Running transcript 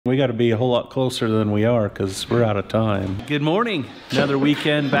We got to be a whole lot closer than we are because we're out of time. Good morning. Another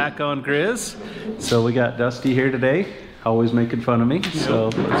weekend back on Griz. So we got Dusty here today, always making fun of me. So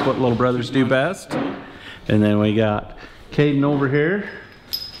that's what little brothers do best. And then we got Caden over here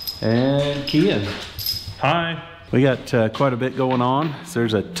and Kian. Hi. We got quite a bit going on. So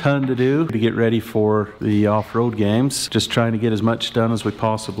there's a ton to do to get ready for the off-road games. Just trying to get as much done as we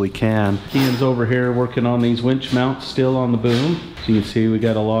possibly can. Ian's over here working on these winch mounts still on the boom. So you can see we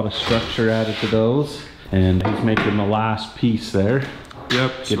got a lot of structure added to those. And he's making the last piece there.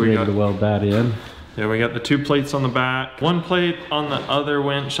 Yep. Get ready to weld that in. Yeah, we got the 2 plates on the back. 1 plate on the other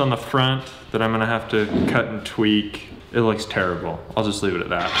winch on the front that I'm gonna have to cut and tweak. It looks terrible. I'll just leave it at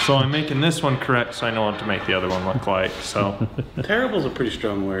that. So I'm making this one correct so I know what to make the other one look like, so. Terrible's a pretty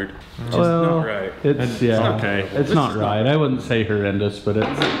strong word. It's well, not right. It's okay. It's not right. I wouldn't say horrendous, but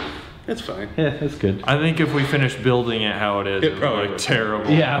it's fine. Yeah, it's good. I think if we finish building it how it is, it would look terrible.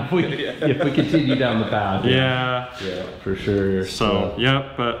 Yeah, if we continue down the path. Yeah. Yeah, for sure. So,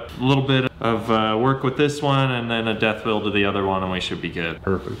 yep, but a little bit of work with this one and then a death build to the other one and we should be good.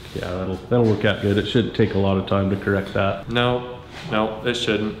 Perfect. Yeah, that'll work out good. It shouldn't take a lot of time to correct that. No, it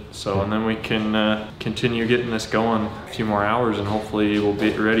shouldn't. So, and then we can continue getting this going a few more hours and hopefully we'll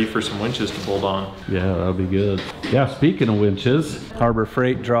be ready for some winches to bolt on. Yeah, that'll be good. Yeah, speaking of winches, Harbor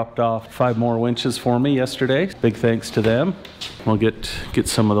Freight dropped off 5 more winches for me yesterday. Big thanks to them. We'll get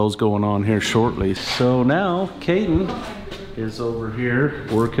some of those going on here shortly. So now, Caden is over here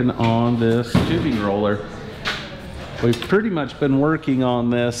working on this tubing roller. We've pretty much been working on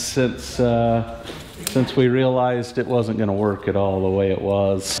this since we realized it wasn't going to work at all the way it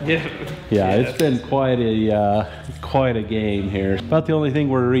was. Yeah, it's been quite a game here. About the only thing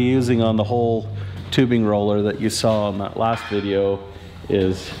we're reusing on the whole tubing roller that you saw in that last video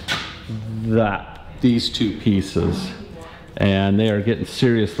is these 2 pieces, and they are getting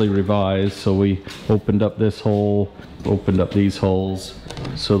seriously revised. So we opened up this hole, opened up these holes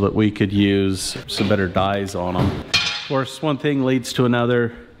so that we could use some better dies on them. Of course, one thing leads to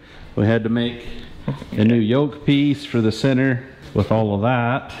another. We had to make a new yoke piece for the center with all of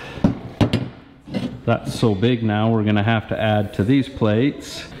that. That's so big now we're gonna have to add to these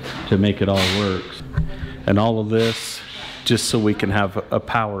plates to make it all work. And all of this just so we can have a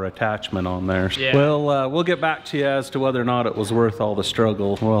power attachment on there. Yeah. Well, we'll get back to you as to whether or not it was worth all the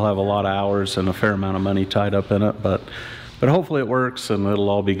struggle. We'll have a lot of hours and a fair amount of money tied up in it, but hopefully it works and it'll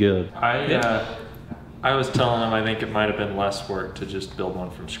all be good. I was telling him I think it might have been less work to just build one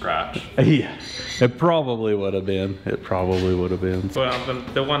from scratch. Yeah, it probably would have been. It probably would have been. Well,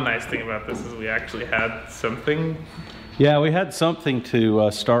 the one nice thing about this is we actually had something. Yeah, we had something to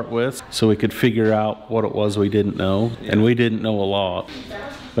start with so we could figure out what it was we didn't know. And we didn't know a lot.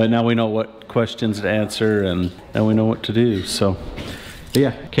 But now we know what questions to answer and we know what to do. So,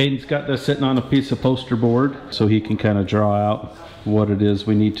 yeah, Caden's got this sitting on a piece of poster board so he can kind of draw out what it is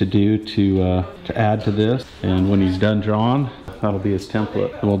we need to do to add to this. And when he's done drawing, that'll be his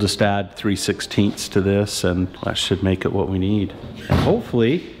template. And we'll just add 3/16 to this and that should make it what we need. And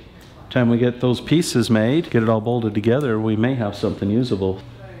hopefully, time we get those pieces made, get it all bolted together, we may have something usable.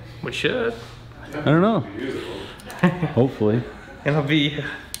 We should. I don't know. Hopefully. It'll be.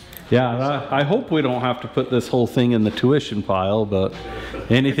 Yeah, I hope we don't have to put this whole thing in the tuition pile, but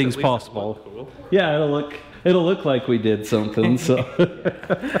anything's possible. Cool. Yeah, it'll look like we did something, so.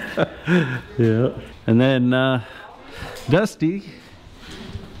 Yeah. And then Dusty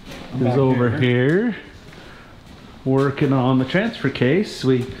is over here working on the transfer case.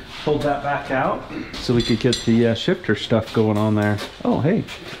 We pulled that back out so we could get the shifter stuff going on there. Oh, hey,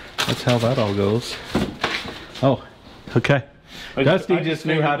 that's how that all goes. Oh, okay. Dusty just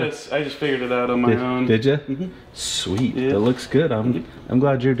knew how to. I just figured it out on my own. Did you? Mm-hmm. Sweet. Yeah. It looks good. I'm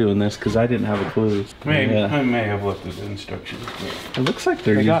glad you're doing this because I didn't have a clue. I may have looked at the instructions. It looks like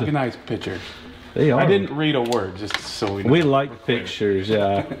they're got a nice picture. They are. I didn't read a word, just so we know. We like pictures,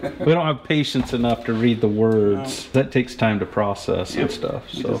 yeah. We don't have patience enough to read the words. No. That takes time to process and stuff.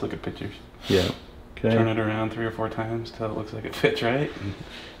 You just look at pictures. Yeah. Okay. Turn it around 3 or 4 times till it looks like it fits right.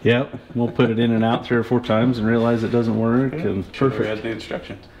 Yep. We'll put it in and out 3 or 4 times and realize it doesn't work. Yeah. And perfect. Read the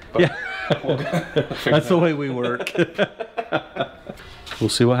instructions. But yeah. That's the way we work. We'll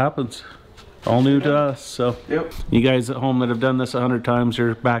see what happens. All new to us. So you guys at home that have done this 100 times,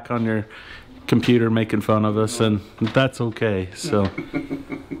 you're back on your computer making fun of us, and that's okay. So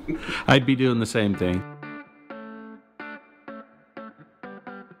I'd be doing the same thing.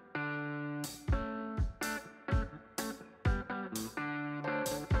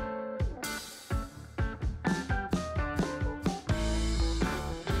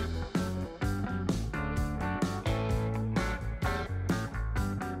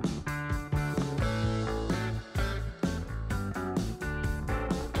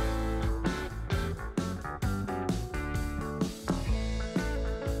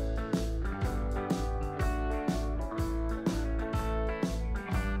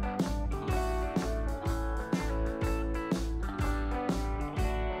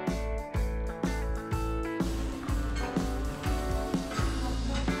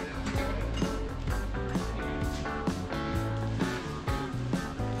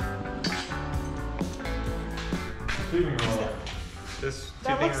 tubing roller. This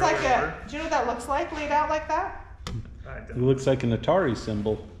That tubing looks like roller. do you know what that looks like laid out like that? I It don't. looks like an Atari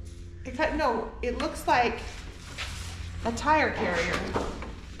symbol. No, it looks like a tire carrier.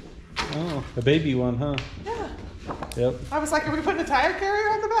 Oh, a baby one, huh? Yeah. Yep. I was like, are we putting a tire carrier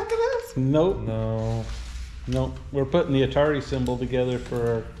on the back of this? Nope. No. Nope. We're putting the Atari symbol together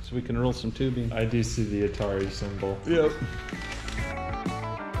so we can roll some tubing. I do see the Atari symbol. Yep.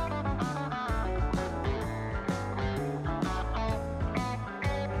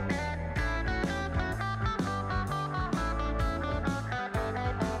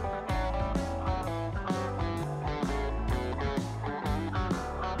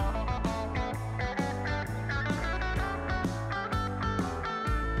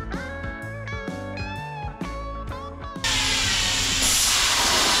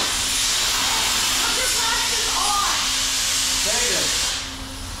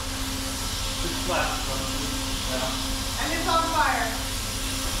 And it's on fire.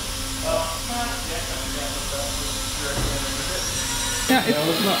 Yeah, Yeah,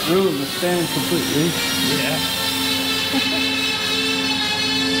 let's not ruin the stand completely. Yeah.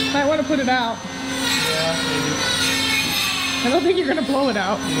 might want to put it out. Yeah, maybe. I don't think you're going to blow it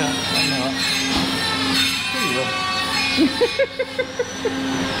out. No, I'm not.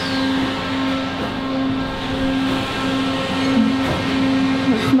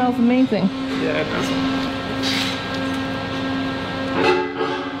 It smells amazing. Yeah, it does.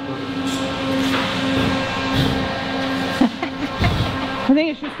 I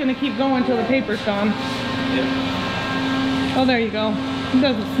think it's just going to keep going until the paper's gone. Yeah. Oh, there you go. It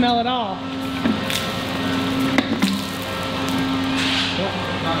doesn't smell at all.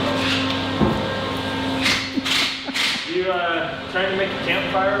 You trying to make a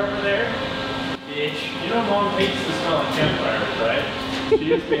campfire over there? You know Mom hates the smell of campfires, right?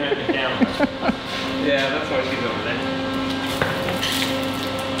 She is behind the camera. Yeah, that's why she's over there.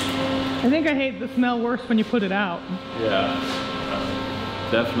 I think I hate the smell worse when you put it out. Yeah.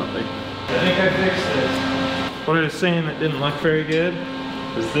 Definitely. I think I fixed this. What I was saying that didn't look very good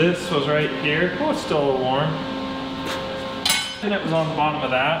is this was right here. Oh, it's still a little warm. And it was on the bottom of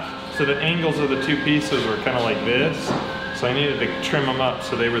that. So the angles of the two pieces were kind of like this. So I needed to trim them up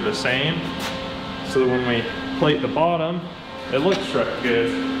so they were the same. So that when we plate the bottom, it looks right good.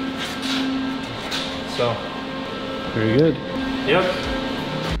 So, Very good. yep.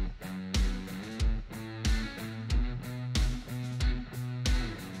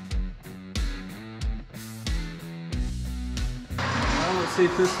 Well, let's see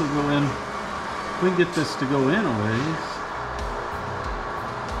if this will go in. We can get this to go in a ways.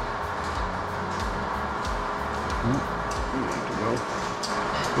 We have to go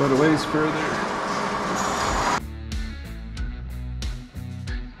quite a ways further.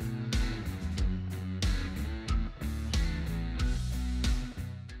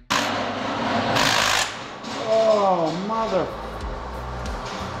 Oh, mother.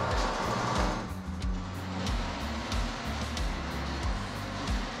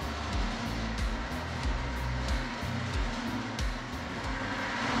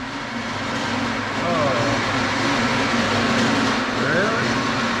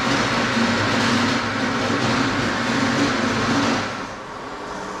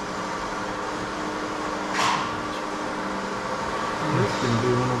 It's gonna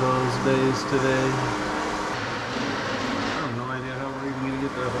be one of those days today. I have no idea how we're even gonna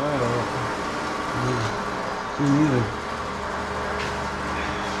get that file. Me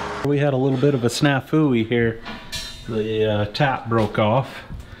neither. We had a little bit of a snafu here. The tap broke off.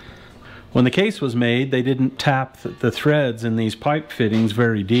 When the case was made, they didn't tap the threads in these pipe fittings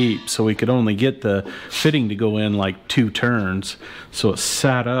very deep, so we could only get the fitting to go in like 2 turns. So it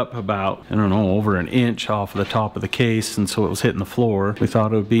sat up about, I don't know, over an inch off of the top of the case, and so it was hitting the floor. We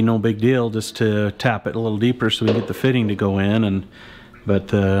thought it would be no big deal just to tap it a little deeper so we get the fitting to go in, but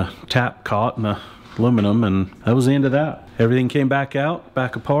the tap caught in the aluminum, and that was the end of that. Everything came back out,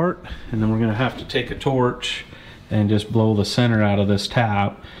 back apart, and then we're gonna have to take a torch and just blow the center out of this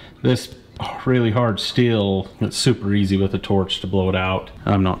tap. This really hard steel, it's super easy with a torch to blow it out.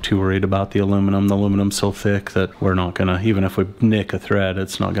 I'm not too worried about the aluminum. The aluminum's so thick that we're not gonna, even if we nick a thread,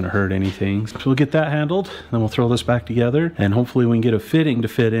 it's not gonna hurt anything. So we'll get that handled, then we'll throw this back together, and hopefully we can get a fitting to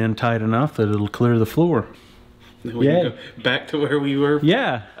fit in tight enough that it'll clear the floor. We Yeah. can go back to where we were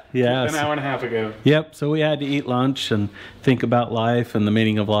Yeah. Yeah. an hour and a half ago. Yep, so we had to eat lunch and think about life and the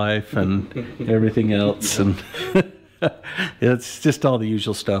meaning of life and everything else. And it's just all the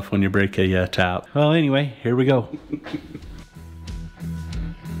usual stuff when you break a tap. Well, anyway, here we go.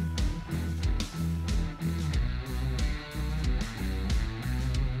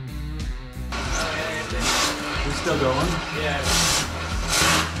 It's still going. Yeah.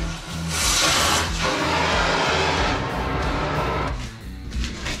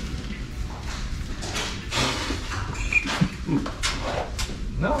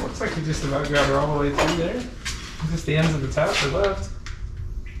 No, it looks like we just about got her all the way through there. Just the ends of the top are left.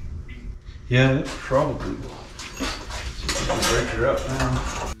 Yeah, it probably will. Just break her up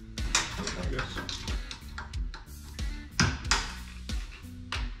now.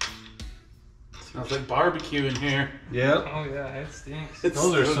 Smells like barbecue in here. Yep. Oh yeah, it stinks.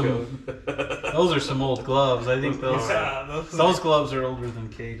 Those are some. Those are some old gloves. I think those. Those gloves are older than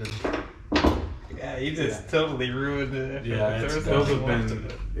Caden. Yeah, you just totally ruined it. Yeah, Those have been.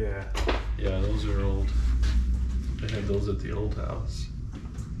 Yeah. Yeah, those are old. I had those at the old house.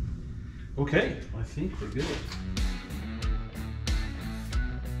 Okay, I think we're good.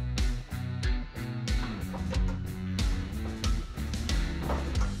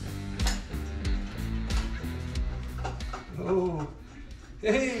 Oh.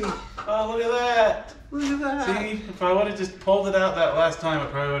 Hey, Oh, look at that. look at that. See, if I would have just pulled it out that last time,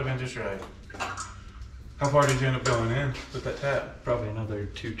 it probably would have been just right. How far did you end up going in with that tap? Probably another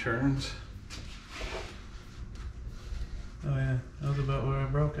 2 turns. Oh yeah, that was about where I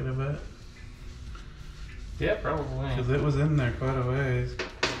broke it, I bet. Yeah, probably. Because it was in there quite a ways.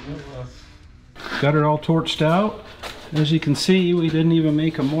 Got her all torched out. As you can see, we didn't even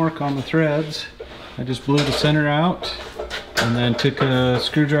make a mark on the threads. I just blew the center out and then took a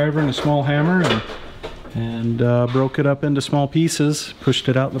screwdriver and a small hammer and broke it up into small pieces, pushed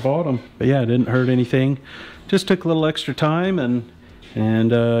it out the bottom. But yeah, it didn't hurt anything. Just took a little extra time and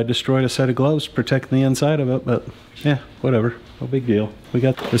destroyed a set of gloves protecting the inside of it, but yeah, whatever, no big deal. We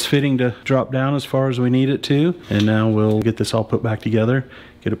got this fitting to drop down as far as we need it to, and now we'll get this all put back together,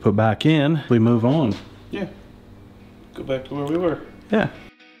 get it put back in, we move on. Yeah. Go back to where we were. Yeah.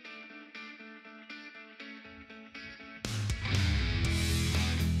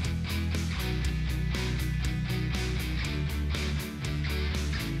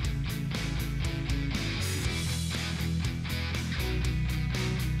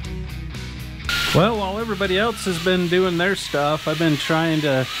 Well, while everybody else has been doing their stuff, I've been trying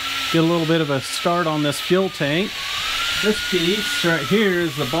to get a little bit of a start on this fuel tank. This piece right here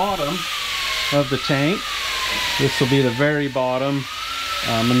is the bottom of the tank. This will be the very bottom,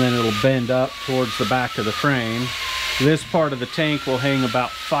 and then it'll bend up towards the back of the frame. This part of the tank will hang about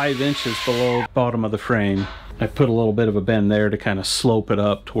 5 inches below the bottom of the frame. I put a little bit of a bend there to kind of slope it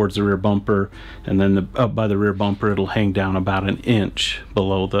up towards the rear bumper, and then up by the rear bumper it'll hang down about 1 inch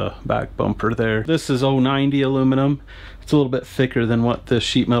below the back bumper there. This is 090 aluminum. It's a little bit thicker than what the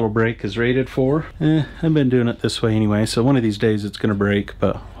sheet metal brake is rated for. I've been doing it this way anyway, so one of these days it's gonna break,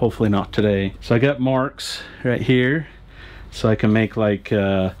 but hopefully not today. So I got marks right here, so I can make like you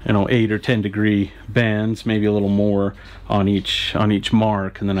know, 8 or 10 degree bends, maybe a little more on each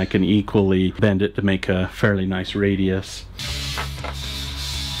mark, and then I can equally bend it to make a fairly nice radius.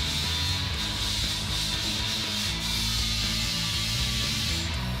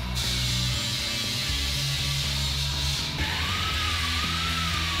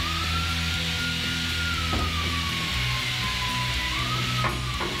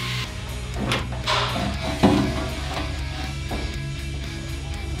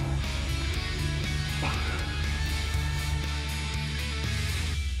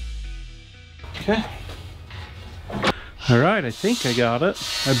 Okay. All right, I think I got it.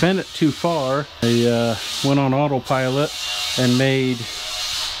 I bent it too far. I went on autopilot and made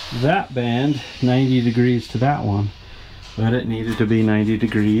that bend 90 degrees to that one, but it needed to be 90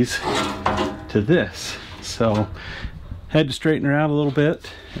 degrees to this. So had to straighten her out a little bit,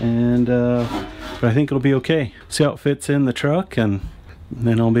 and but I think it'll be okay. See how it fits in the truck, and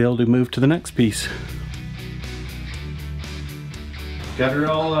then I'll be able to move to the next piece. Got her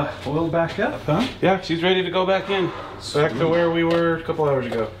all oiled back up, huh? Yeah, she's ready to go back in. Back to where we were a couple hours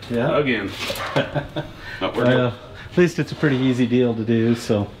ago. Yeah. Again. Not working. At least it's a pretty easy deal to do,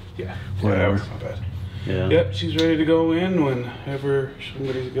 so. Yeah. Whatever. Not bad. Yeah. Yep, she's ready to go in whenever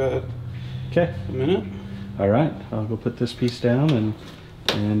somebody's got Okay. a minute. All right, I'll go put this piece down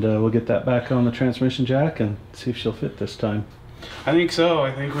and we'll get that back on the transmission jack and see if she'll fit this time. I think so.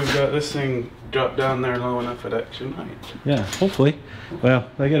 I think we've got this thing dropped down there low enough at action height. Yeah, hopefully. Well,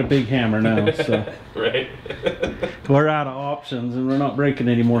 I got a big hammer now, so. Right. We're out of options and we're not breaking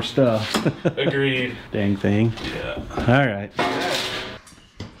any more stuff. Agreed. Dang thing. Yeah. All right.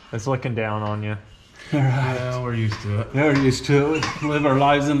 It's looking down on you. All right. Yeah, we're used to it. We're used to it. We live our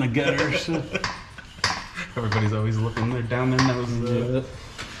lives in the gutters. Everybody's always looking. They're down their noses.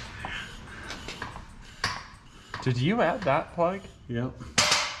 Did you add that plug? Yep.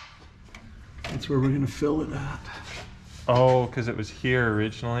 That's where we're gonna fill it at. Oh, because it was here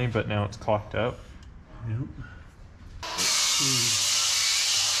originally, but now it's clocked up. Yep.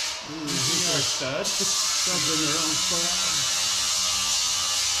 Stud? Stud's in the wrong spot.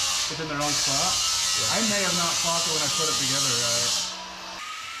 It's in the wrong spot? Yeah. I may have not clocked it when I put it together right.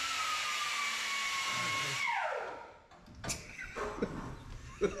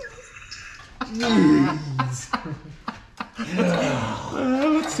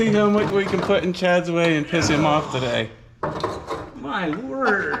 Let's see how much we can put in Chad's way and piss him off today. My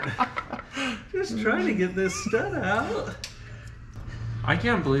word. Just trying to get this stud out. I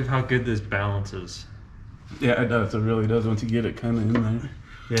can't believe how good this balances. Yeah, it does. It really does once you get it kind of in there.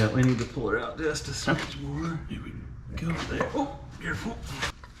 Yeah, we need to pull her out just a smidge more. Here we go there. Oh, careful.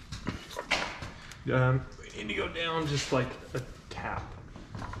 We need to go down just like a tap.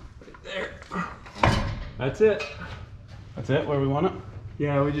 Right there. That's it. That's it? Where we want it?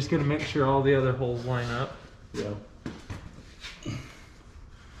 Yeah, we just gotta make sure all the other holes line up. Yeah.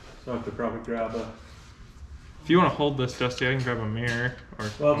 So I have to probably grab a... If you want to hold this, Dusty, I can grab a mirror. Or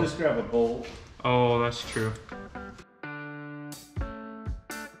Well, just grab a bolt. Oh, that's true.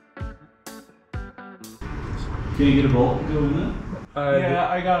 Can you get a bolt to go in there? Yeah,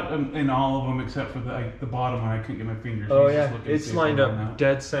 I got in all of them except for the bottom one. I couldn't get my fingers. Oh He's just yeah, looking to it's see if lined we're up going out.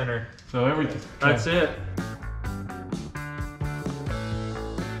 dead center. So everything. That's it.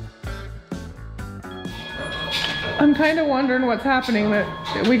 I'm kind of wondering what's happening,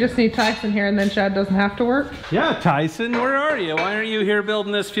 that we just need Tyson here and then Chad doesn't have to work. Yeah, Tyson, where are you? Why aren't you here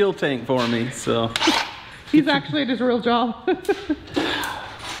building this fuel tank for me? So He's actually at his real job.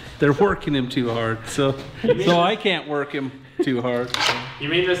 they're working him too hard, so I can't work him too hard. You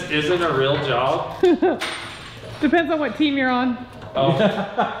mean this isn't a real job? Depends on what team you're on. Oh.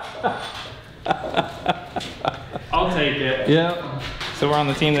 I'll take it. Yeah. So we're on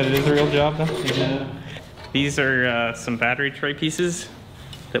the team that it is a real job then? Yeah. These are some battery tray pieces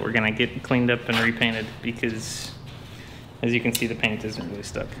that we're gonna get cleaned up and repainted because, as you can see, the paint isn't really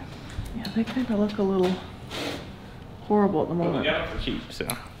stuck. Yeah, they kind of look a little horrible at the We moment. got it for cheap, so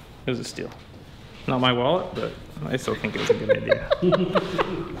it was a steal. Not my wallet, but I still think it was a good idea.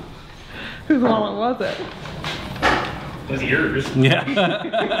 Whose wallet was it? It was yours. Yeah.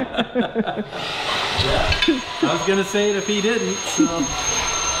 I was gonna say it if he didn't, so.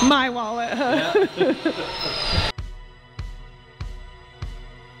 My wallet, huh? Yeah.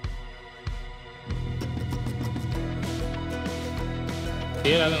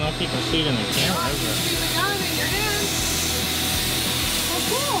 Dude, I don't know if you can see it in the camera,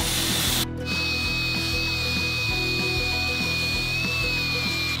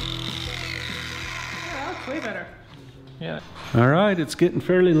 That's way better. yeah. All right, it's getting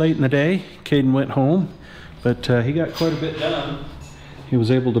fairly late in the day. Caden went home, but he got quite a bit done. He was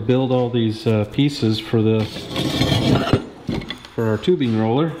able to build all these pieces for our tubing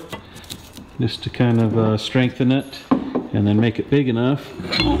roller, just to kind of strengthen it and then make it big enough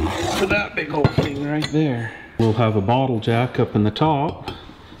for that big old thing right there. We'll have a bottle jack up in the top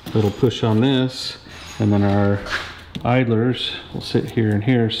that'll push on this, and then our idlers will sit here and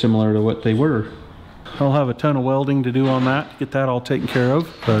here, similar to what they were. I'll have a ton of welding to do on that, get that all taken care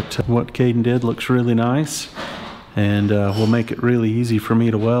of, but what Caden did looks really nice, and will make it really easy for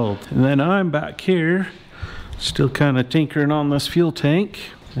me to weld. And then I'm back here, still kind of tinkering on this fuel tank.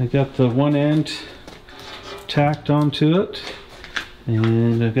 I got the one end tacked onto it,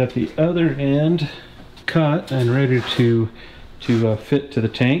 and I've got the other end cut and ready to fit to the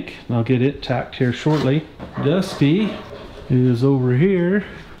tank. I'll get it tacked here shortly. Dusty is over here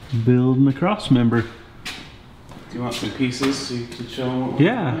building the cross member. Do you want some pieces so you can show them what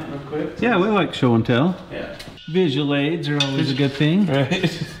Yeah. real quick? Yeah, we like show and tell. Yeah. Visual aids are always a good thing.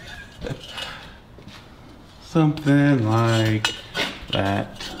 Right. Something like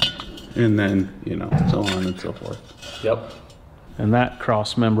that. And then, you know, so on and so forth. Yep. And that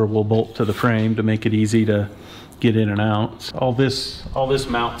cross member will bolt to the frame to make it easy to get in and out. All this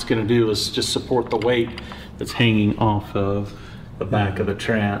mount's gonna do is just support the weight that's hanging off of the back of the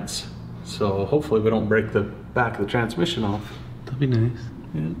trans. So hopefully we don't break the back of the transmission off. That'd be nice.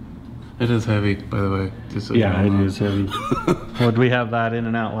 Yeah. It is heavy, by the way. Just so Yeah, you it know. is heavy. Would we have that in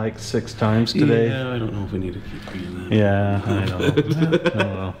and out like 6 times today? Yeah, I don't know if we need to keep doing that. Yeah, I know. Oh,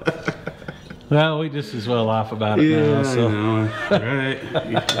 well. Well, we just as well laugh about it now. So. I know.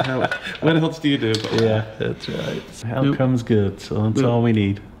 Right. What else do you do? Yeah, that's right. Outcome's good, so that's all we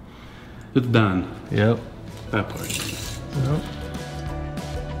need. It's done. Yep. That part. Yep.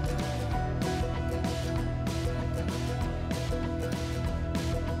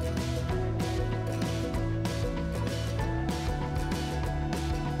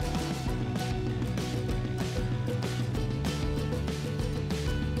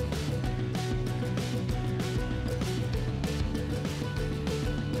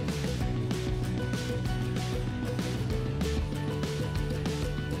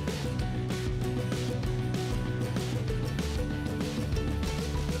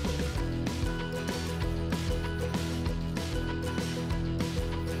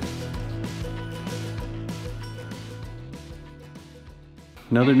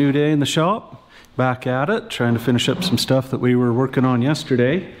 another new day in the shop. Back at it, trying to finish up some stuff that we were working on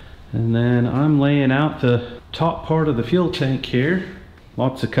yesterday. And then I'm laying out the top part of the fuel tank here.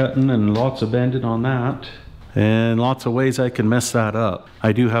 Lots of cutting and lots of bending on that. And lots of ways I can mess that up.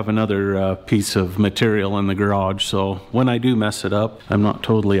 I do have another piece of material in the garage, so when I do mess it up, I'm not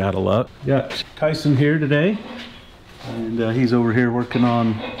totally out of luck. Got Tyson here today, and he's over here working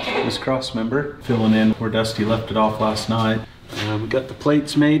on this cross member, filling in where Dusty left it off last night. We got the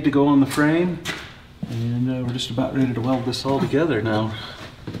plates made to go on the frame, and we're just about ready to weld this all together now.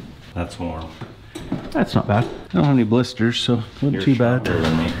 That's warm. That's not bad. I don't have any blisters, so it wasn't too bad.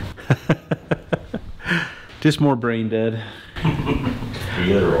 Than me. Just more brain dead.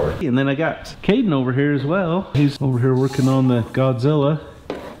 Either or. And then I got Caden over here as well. He's over here working on the Godzilla.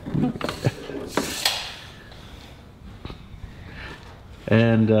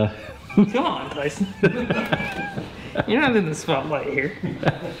 And Come on, Tyson. You're not in the spotlight here.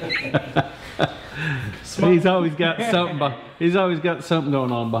 he's always got something. He's always got something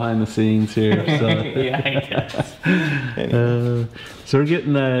going on behind the scenes here. So. Yeah, I guess. So we're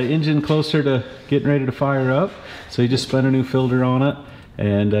getting the engine closer to getting ready to fire up. So he just spun a new filter on it,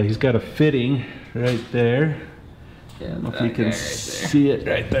 and he's got a fitting right there. I don't know if you can see it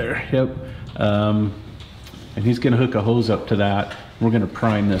right there. Yep. And he's going to hook a hose up to that. We're going to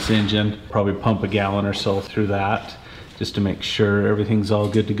prime this engine, probably pump a gallon or so through that, just to make sure everything's all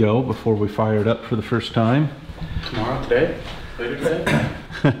good to go before we fire it up for the first time. Tomorrow, today? Later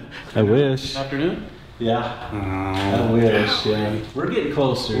today? I wish. Afternoon? Yeah. I wish. Yeah. We're getting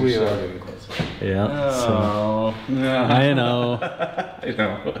closer. We are getting closer. Yeah. Oh, no. I know. I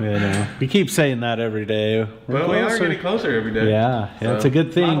know. I know. We keep saying that every day. But we are getting closer every day. Yeah. Yeah. It's a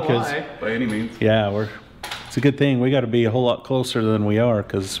good thing because. By any means. Yeah, it's a good thing. We got to be a whole lot closer than we are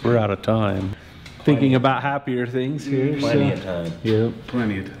because we're out of time. Thinking about happier things here. Plenty of time. Yep.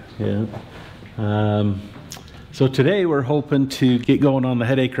 Plenty of time. Yeah. So today we're hoping to get going on the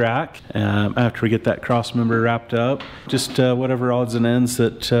headache rack after we get that cross member wrapped up. Just whatever odds and ends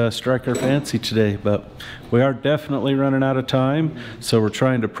that strike our fancy today. But we are definitely running out of time. So we're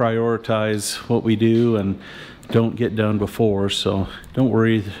trying to prioritize what we do and don't get done before. So don't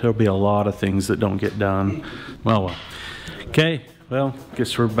worry, there'll be a lot of things that don't get done. Well. Okay, well,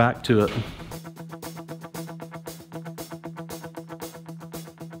 guess we're back to it.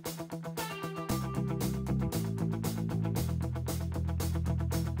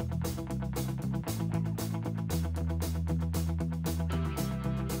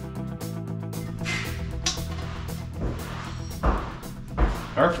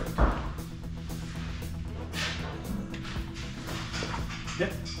 Perfect.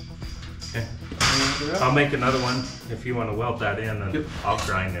 Yep. Okay. I'll make another one if you want to weld that in, and Yep. I'll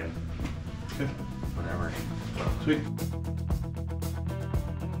grind in. Okay. Whatever. Sweet.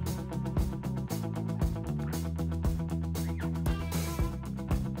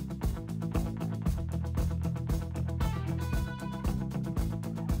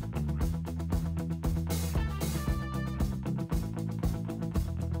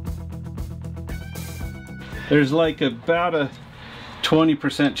 There's like about a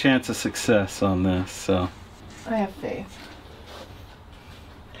 20% chance of success on this, so. I have faith.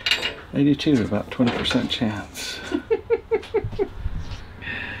 I do too, about 20% chance.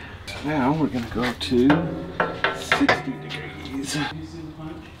 Now we're gonna go to 60 degrees.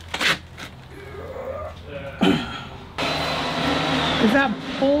 Is that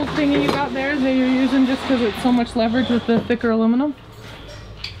whole thingy you got there that you're using just because it's so much leverage with the thicker aluminum?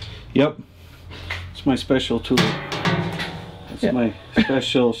 Yep. It's my special tool. It's my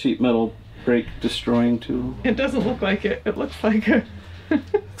special sheet metal brake destroying tool. It doesn't look like it. It looks like a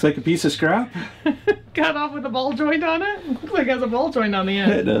Looks like a piece of scrap. cut off with a ball joint on it. It looks like it has a ball joint on the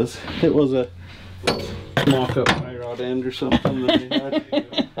end. It does. It was a mock-up tie rod end or something that they had.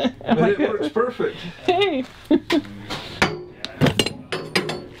 But it works perfect. Hey! Is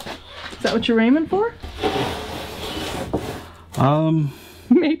that what you're aiming for?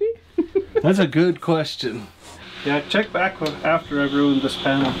 Maybe? That's a good question. Yeah, check back after I've ruined this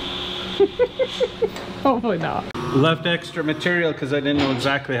panel. Hopefully not. Left extra material because I didn't know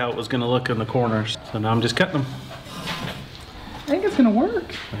exactly how it was going to look in the corners. So now I'm just cutting them. I think it's gonna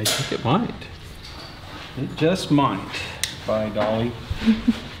work. I think it might. It just might. Bye, Dolly.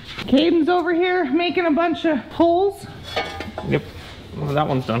 Caden's over here making a bunch of holes. Yep. Well, that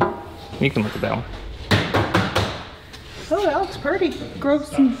one's done. You can look at that one. Oh, that looks pretty.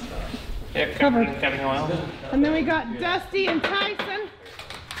 Gross and Yeah, covered. cutting oil. And then we got Dusty and Tyson.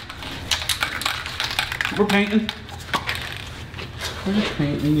 We're painting. We're just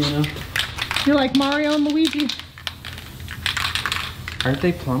painting, you know. You're like Mario and Luigi. Aren't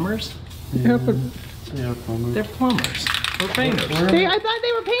they plumbers? Yeah, but Yeah, plumber. They're plumbers. They're painters. I thought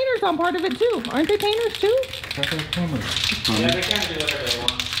they were painters on part of it too. Aren't they painters too? They're plumbers. Yeah, they kind of do whatever they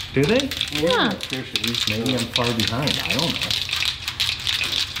want. Do they? Yeah. Maybe I'm far behind. I don't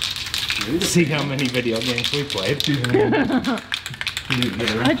know. See how many video games we played.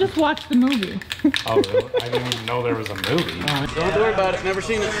 I just watched the movie. Oh, really? I didn't even know there was a movie. Don't worry about it. Never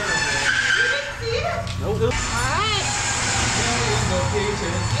seen it. Nope. Alright.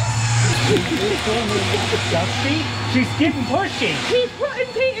 Dusty? She's getting pushy. He's putting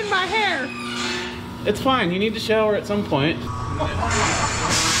paint in my hair. It's fine. You need to shower at some point. That'd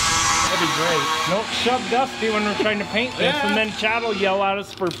be great. Don't shove Dusty when we're trying to paint this, and then Chad will yell at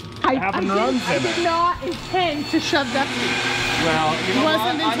us for having runs I in did it. not intend to shove Dusty. Well, you know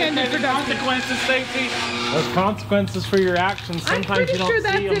Wasn't what? intended for Dusty. Consequences, Stacey. There's consequences for your actions. I'm Sometimes pretty you don't sure see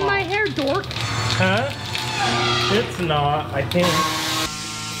that's them in all. my hair, dork. Huh? It's not, I think.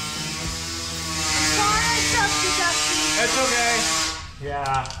 Sorry I shoved you, Dusty. That's okay.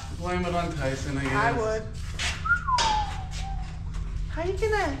 Yeah. Blame it on Tyson, I guess. I would. How you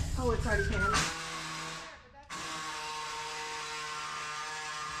gonna? Oh, it's already canned.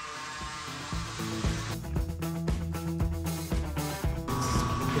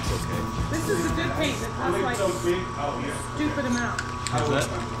 It's okay. This is a good paint. It costs like stupid amount.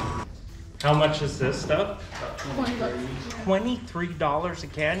 How much is this stuff? $20. $23 a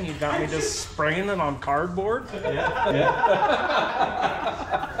can? You got me just spraying it on cardboard? That's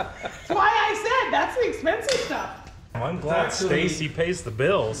why I said that's the expensive stuff. Well, I'm glad Stacy pays the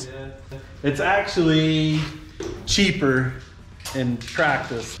bills. It's actually cheaper in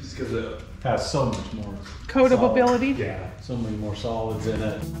practice just because it has so much more Coatability. Yeah, so many more solids in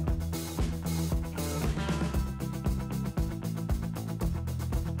it.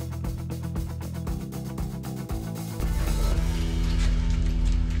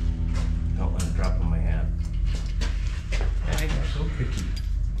 Don't let it drop on my hand. So picky.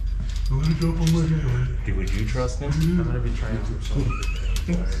 Don't let it drop on my head. Would you trust him? I'm gonna be trying to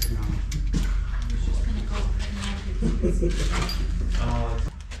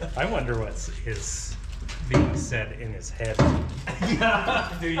I wonder what is being said in his head.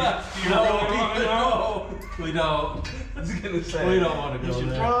 Yeah. Do you really want to know? We don't. I was gonna say. We don't want to go You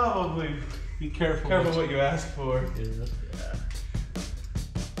should there. probably Be careful. careful what you ask for.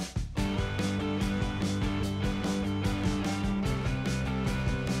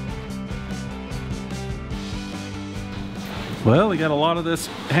 Well, we got a lot of this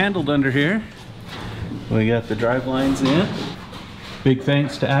handled under here. We got the drive lines in. Big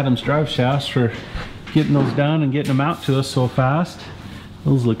thanks to Adams Driveshaft for getting those done and getting them out to us so fast.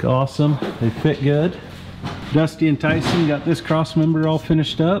 Those look awesome. They fit good. Dusty and Tyson got this cross member all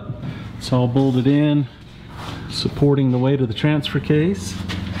finished up. It's all bolted in, supporting the weight of the transfer case.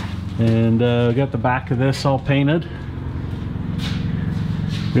 And we got the back of this all painted.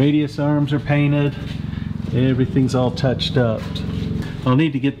 Radius arms are painted. Everything's all touched up. I'll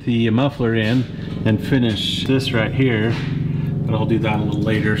need to get the muffler in and finish this right here, but I'll do that a little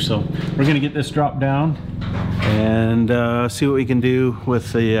later. So we're gonna get this dropped down and see what we can do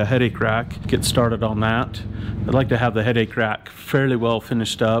with the headache rack, get started on that. I'd like to have the headache rack fairly well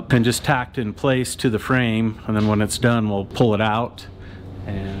finished up and just tacked in place to the frame, and then when it's done we'll pull it out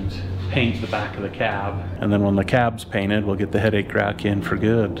and paint the back of the cab, and then when the cab's painted we'll get the headache rack in for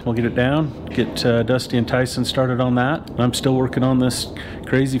good. We'll get it down, get Dusty and Tyson started on that. I'm still working on this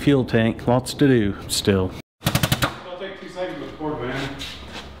crazy fuel tank, lots to do still. I'll take 2 seconds with the cord, man.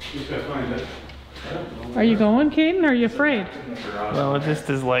 You gotta find it. Are you going, Caden? Or are you afraid? Well, it just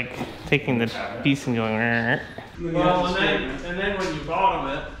is like taking the piece and going. Well, and then when you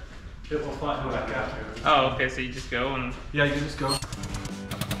bottom it, it will flatten back out. Oh, okay. So you just go and. Yeah, you just go.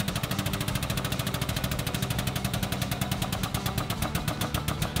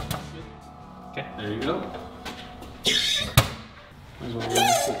 Okay. There you go. Might as well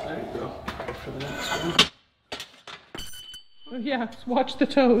there you go. For the next one. Oh, yeah, just watch the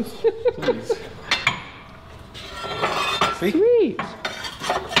toes. Please. See? Sweet.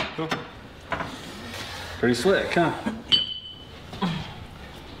 Pretty slick, huh?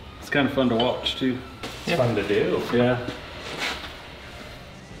 It's kind of fun to watch too. It's fun to do. Yeah.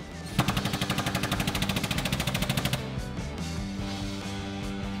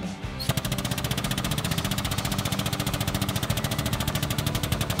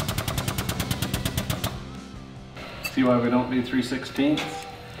 See why we don't do 3/16?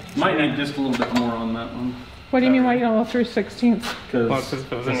 Might need just a little bit more on that one. What do you mean why you don't go through 16ths? Well, Because because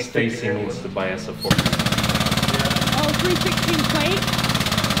if it was any Stacy thicker, needs to buy us a fork. Oh, 3/16 plate?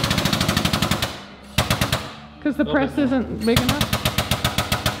 Because the press isn't big enough?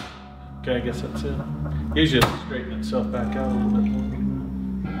 Okay, I guess that's it. Usually it'll straighten itself back out a little bit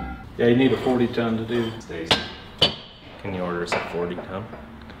more. Yeah, you need a 40 ton to do. Can you order us a 40 ton?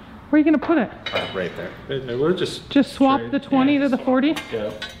 Where are you gonna put it? Right there. Right there. We'll just swap trade. the 20 to the 40?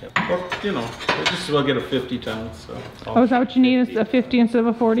 Yeah. Or, you know, we'll just we'll get a 50 ton. So. Oh, is that what you need? Is a 50 instead of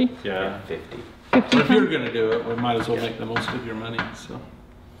a 40? Yeah. 50. 50 If you're ton? gonna do it, we might as well make the most of your money. So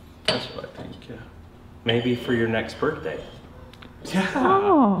that's what I think. Yeah. Maybe for your next birthday. Yeah.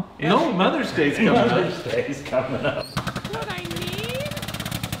 Oh. No, Mother's Day's coming up. Mother's Day's coming up. What I need?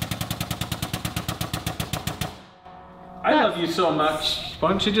 I love you so much. Why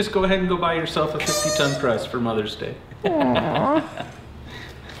don't you just go ahead and go buy yourself a 50-ton press for Mother's Day? Aww.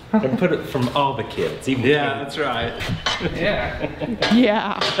 And put it from all the kids. Even That's right. Yeah.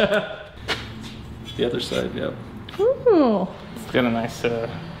 Yeah. The other side, yep. Ooh. It's got a nice,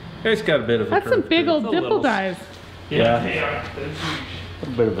 It's got a bit of a That's some curve big to it. old dimple dies. Yeah. a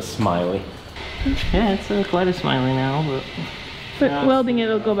little bit of a smiley. yeah, it's quite a smiley now, but. But welding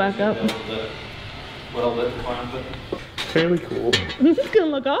it'll go back up. Weld it, clamp it. Fairly cool. This is gonna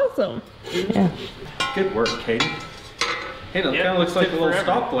look awesome. Yeah. Good work, Katie. Hey, it kind of looks like a little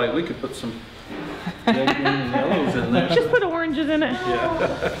stoplight. We could put some red, green, and yellows in there. Just put oranges in it.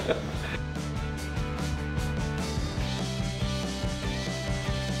 Yeah.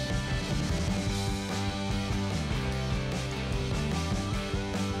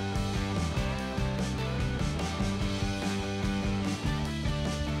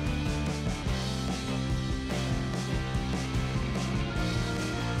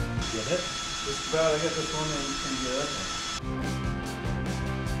 Get it? Just about. I got this one in good.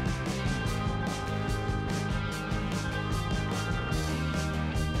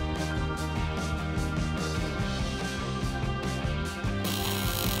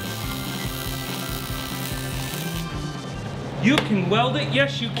 You can weld it?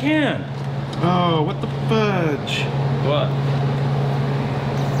 Yes, you can. Oh, what the fudge? What?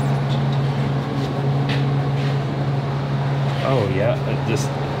 Oh yeah, it just.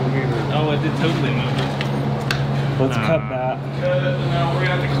 Oh, it did totally move it. Let's cut that. Now we're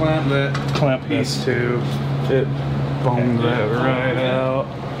gonna have to clamp that Clamp piece too. It boned that right out.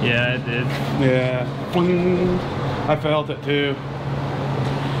 Yeah, it did. Yeah. Boing. I felt it too.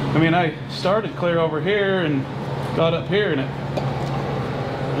 I mean, I started clear over here and got up here and it.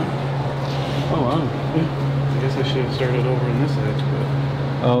 Oh, wow. I guess I should have started over in this edge, but.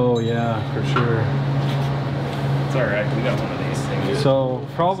 Oh, yeah, for sure. It's all right. We got one of these things. So,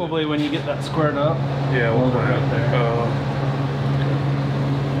 probably when you get that squared up, Yeah, we'll Weld it go right there.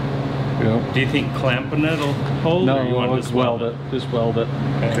 Yep. Do you think clamping it'll hold, or you want to just weld it? Just weld it.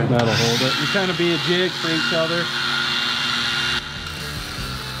 Okay. That'll hold it. You kind of be a jig for each other.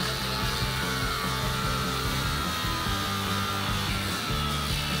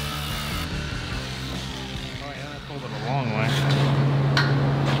 Oh yeah, I pulled it a long way.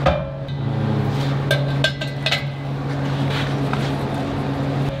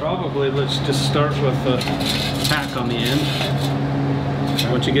 Probably let's just start with a tack on the end.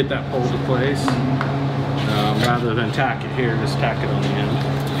 Once you get that pulled to place, rather than tack it here, just tack it on the end.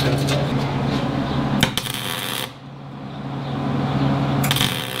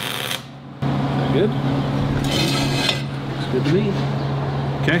 Is that good? Looks good to me.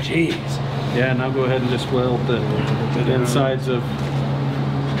 Okay. Jeez. Yeah, now go ahead and just weld the insides of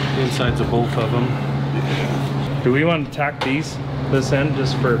both of them. Do we want to tack this end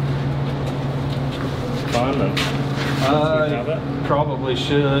just for fun? And have it? Probably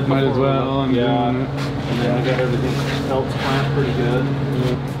should. Might as well. I'm Yeah. doing it. And then I got everything else clamped pretty good.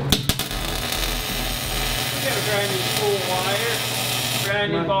 Got a brand new full wire,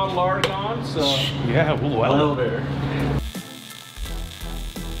 brand new bottle argon, so Yeah, we'll weld it. welder.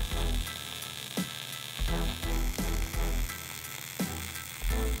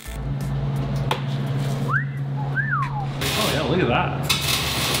 Oh yeah, look at that.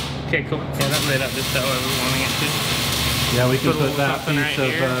 Okay, cool. Yeah, that laid out just how I was wanting it to. Yeah, we can Put a put that little piece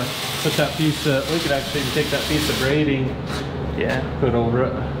something right of, put that piece of, we could actually take that piece of braiding, Yeah. put over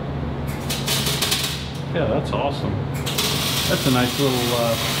it. Yeah, that's awesome. That's a nice little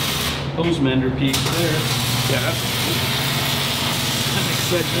hose mender piece there. Yeah, that's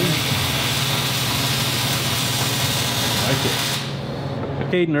I like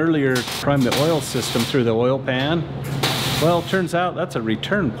it. Caden earlier primed the oil system through the oil pan. Well, it turns out that's a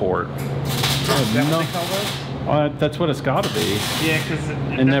return port. That's what it's got to be. Yeah, because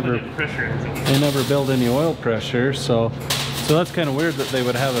it never- definitely pressurizes. They never build any oil pressure, so that's kind of weird that they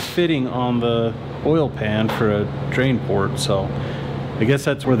would have a fitting on the oil pan for a drain port. So I guess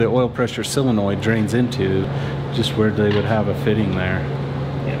that's where the oil pressure solenoid drains into, just where they would have a fitting there.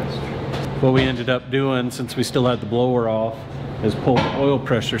 Yeah, that's true. what we ended up doing, since we still had the blower off, is pull the oil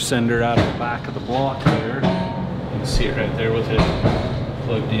pressure sender out of the back of the block there. You can see it right there with it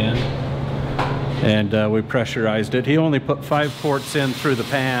plugged in. And we pressurized it. He only put 5 quarts in through the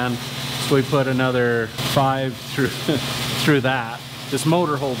pan, so we put another 5 through through that. This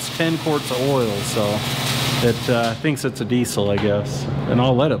motor holds 10 quarts of oil, so it thinks it's a diesel, I guess, and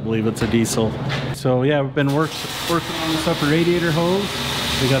I'll let it believe it's a diesel. So yeah, we've been working on this upper radiator hose.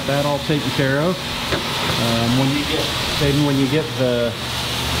 We got that all taken care of. When you get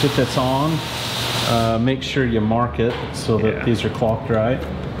this on, make sure you mark it so that these are clocked right.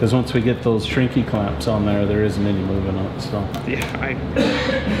 Because once we get those shrinky clamps on there, there isn't any moving on it. So Yeah,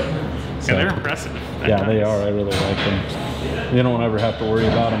 they're impressive. Yeah, they are. I really like them. You don't ever have to worry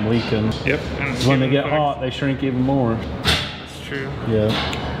about them leaking. Yep. When they get hot, they shrink even more. That's true. Yeah.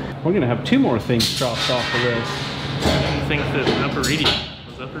 We're gonna have 2 more things crossed off the list. I didn't think that the upper radiator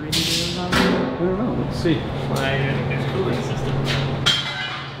was on there. I don't know. Let's see. There's cooling system.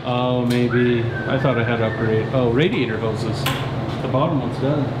 Oh, maybe. I thought I had radiator hoses. The bottom one's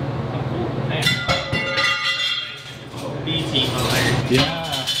done. B team on there. Yeah.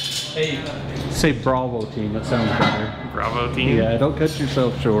 Hey, say Bravo team. That sounds better. Bravo team. Yeah, don't cut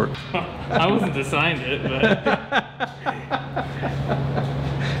yourself short. I wasn't assigned it, but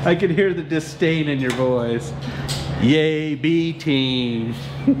I could hear the disdain in your voice. Yay, B team.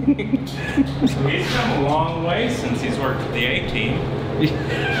 He's come a long way since he's worked at the A team.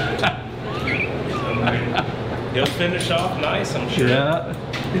 He'll finish off nice, I'm sure. Yeah.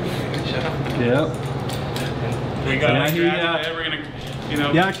 Yep. We got Ever gonna, you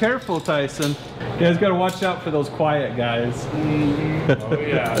know. Yeah, careful, Tyson. You guys gotta watch out for those quiet guys. Oh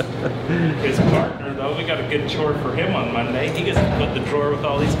yeah. His partner though, we got a good chore for him on Monday. He gets to put the drawer with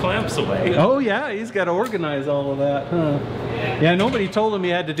all these clamps away. Oh yeah, he's got to organize all of that, huh? Yeah, nobody told him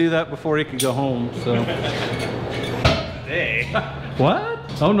he had to do that before he could go home, so. Hey. What?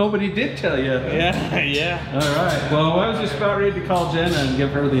 Oh, nobody did tell you. Yeah. All right. Well, I was just about ready to call Jenna and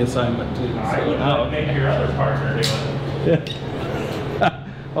give her the assignment too. I would make your other partner do it.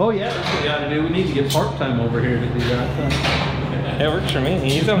 Oh yeah, that's what we ought to do. We need to get part-time over here to do that. it works for me.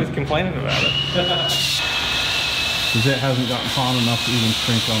 He's always complaining about it. Because it hasn't gotten hot enough to even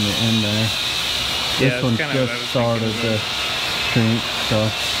shrink on the end there. Yeah, This one's just started to shrink, so.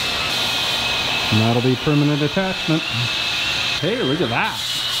 And that'll be permanent attachment. Hey, look at that.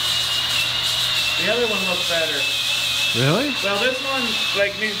 The other one looks better. Really? Well, this one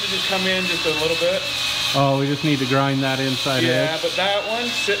needs to just come in just a little bit. Oh, we just need to grind that inside Yeah, edge. but that one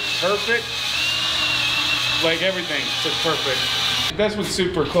sits perfect. Like everything sits perfect. This one's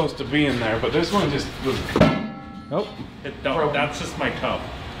super close to being there, but this one just was. Oh. That's just my toe.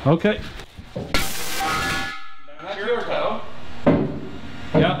 Okay. That's your toe.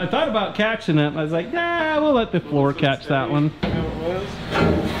 Yeah, I thought about catching it. I was like, nah, we'll let the floor catch that one.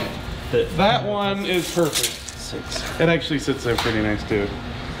 That one is perfect. It actually sits there pretty nice too.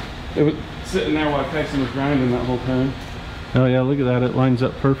 It was sitting there while Tyson was grinding that whole time. Oh yeah, look at that. It lines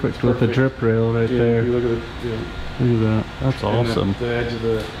up perfect with the drip rail right there. You look at it. Yeah. Look at that. That's awesome. The edge of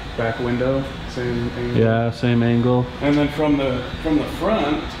the back window, same angle. Yeah, same angle. And then from the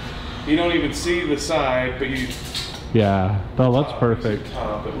front, you don't even see the side, but you. Yeah. Oh, that's perfect.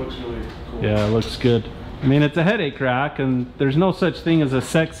 Top. It looks really cool. Yeah, it looks good. I mean, it's a headache rack, and there's no such thing as a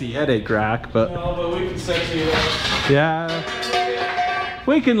sexy headache rack, but. No, but we can sexy it up. Yeah.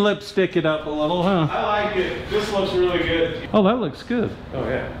 We can lipstick it up a little, huh? I like it. This looks really good. Oh, that looks good. Oh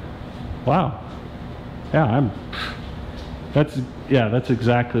yeah. Wow. Yeah, that's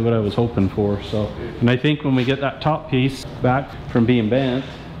exactly what I was hoping for. So, and I think when we get that top piece back from being bent,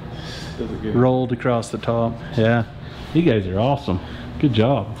 rolled across the top, yeah, you guys are awesome. Good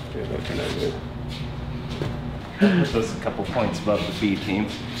job. Yeah, that turned out good. Puts us a couple points above the B team.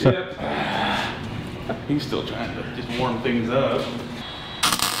 Yep. He's still trying to just warm things up.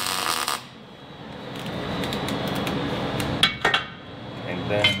 And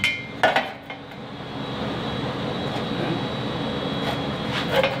then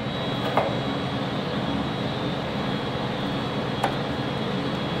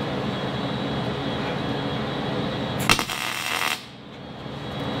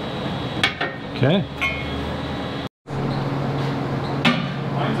Okay.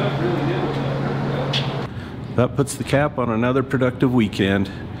 Lines up really good with that. That puts the cap on another productive weekend.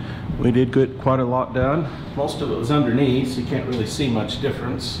 We did get quite a lot done. Most of it was underneath, so you can't really see much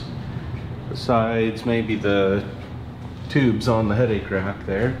difference. Besides maybe the tubes on the headache rack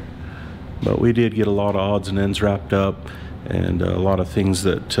there. But we did get a lot of odds and ends wrapped up, and a lot of things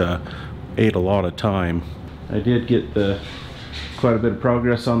that ate a lot of time. I did get the Quite a bit of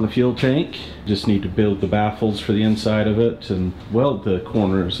progress on the fuel tank. Just need to build the baffles for the inside of it and weld the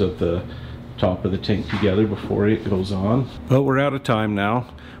corners of the top of the tank together before it goes on. But we're out of time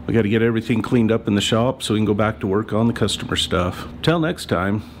now. We got to get everything cleaned up in the shop so we can go back to work on the customer stuff. Till next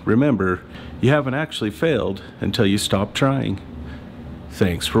time, remember, you haven't actually failed until you stop trying.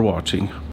 Thanks for watching.